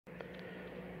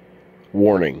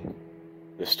Warning: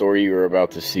 the story you are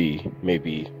about to see may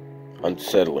be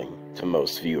unsettling to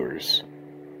most viewers.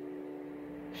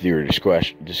 Viewer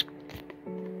discretion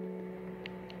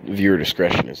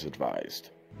is advised.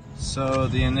 So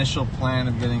the initial plan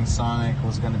of getting Sonic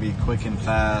was going to be quick and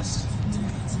fast,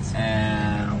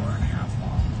 and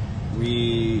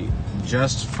we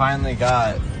just finally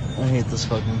got, I hate this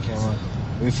fucking camera,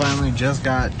 we finally just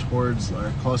got towards,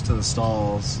 or close to the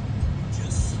stalls,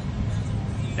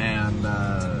 and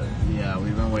yeah,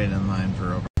 we've been waiting in line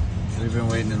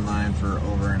for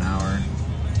over an hour,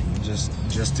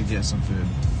 just to get some food.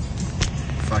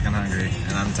 Fucking hungry,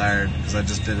 and I'm tired, because I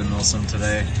just did a Milsim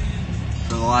today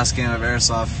for the last game of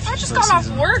Airsoft. I just got off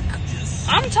work.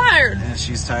 I'm tired. And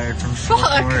she's tired from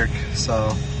work,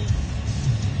 so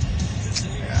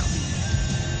yeah.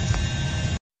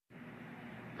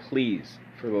 Please,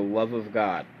 for the love of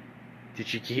God,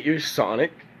 did you get your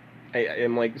Sonic? I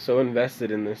am like so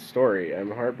invested in this story.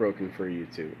 I'm heartbroken for you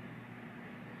two.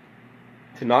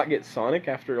 To not get Sonic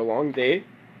after a long day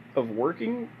of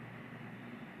working,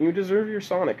 you deserve your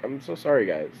Sonic. I'm so sorry,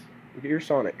 guys. Get your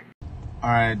Sonic. All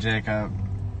right, Jacob.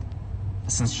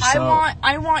 Since you're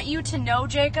I want you to know,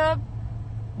 Jacob,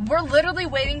 we're literally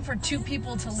waiting for 2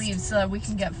 people to leave so that we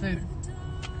can get food.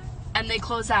 And they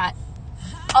close at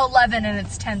 11 and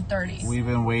it's 10:30. We've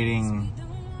been waiting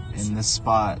in this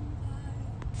spot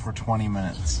for 20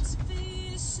 minutes.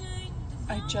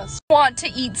 I just want to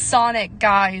eat Sonic,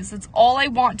 guys. That's all I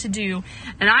want to do.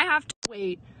 And I have to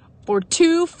wait for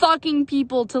 2 fucking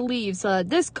people to leave so that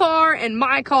this car and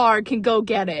my car can go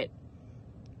get it.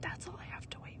 That's all I have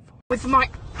to wait for. With my...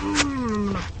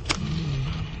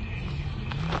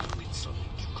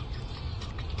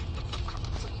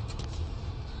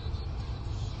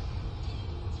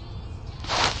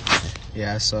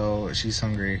 Yeah, so she's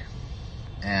hungry,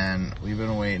 and we've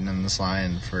been waiting in this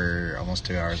line for almost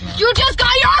 2 hours now. You just got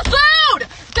your food!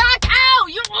 Back out!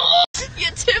 You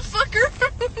tip fucker!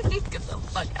 Get the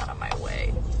fuck out of my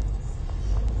way.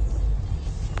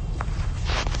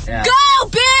 Yeah. Go,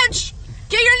 bitch!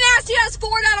 Get your nasty ass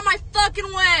Ford out of my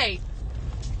fucking way!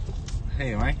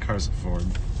 Hey, my car's a Ford.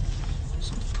 What's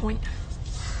the point?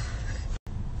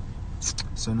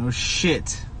 So no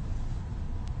shit.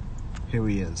 Here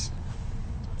he is.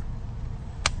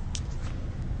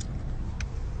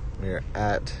 We're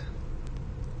at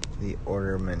the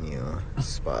order menu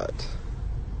spot.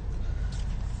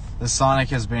 The Sonic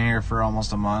has been here for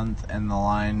almost a month, and the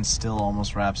line still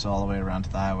almost wraps all the way around to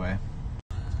the highway.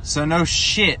 So no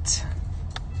shit.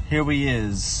 Here we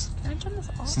is. Can I turn this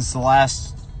off? Since the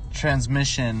last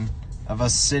transmission of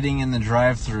us sitting in the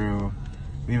drive-thru,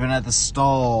 we've been at the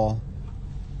stall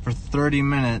for 30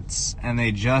 minutes, and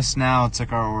they just now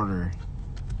took our order.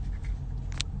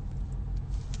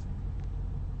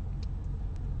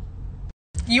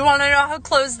 You want to know how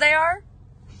close they are?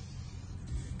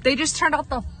 They just turned off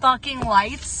the fucking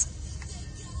lights.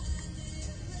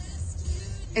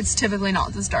 It's typically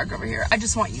not this dark over here. I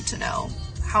just want you to know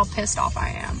how pissed off I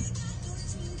am.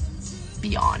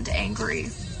 Beyond angry.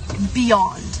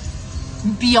 Beyond.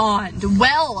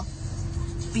 Well,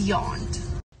 beyond.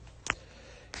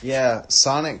 Yeah,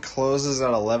 Sonic closes at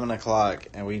 11 o'clock,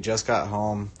 and we just got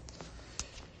home.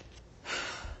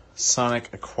 Sonic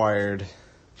acquired.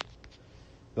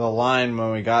 The line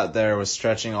when we got there was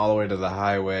stretching all the way to the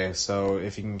highway, so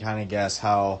if you can kind of guess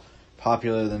how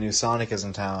popular the new Sonic is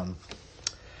in town,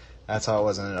 that's how it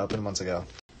was, and it opened months ago.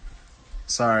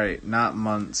 Sorry, not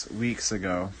months, weeks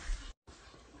ago.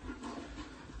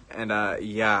 And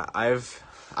yeah, I've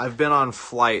been on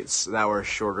flights that were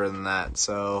shorter than that,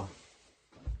 so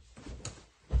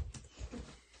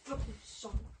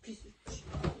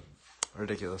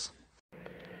ridiculous.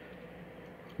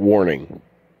 Warning: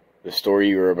 the story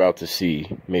you are about to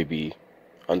see may be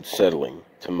unsettling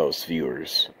to most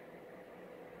viewers.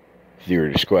 Viewer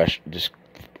discretion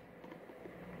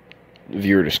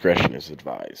is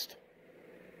advised.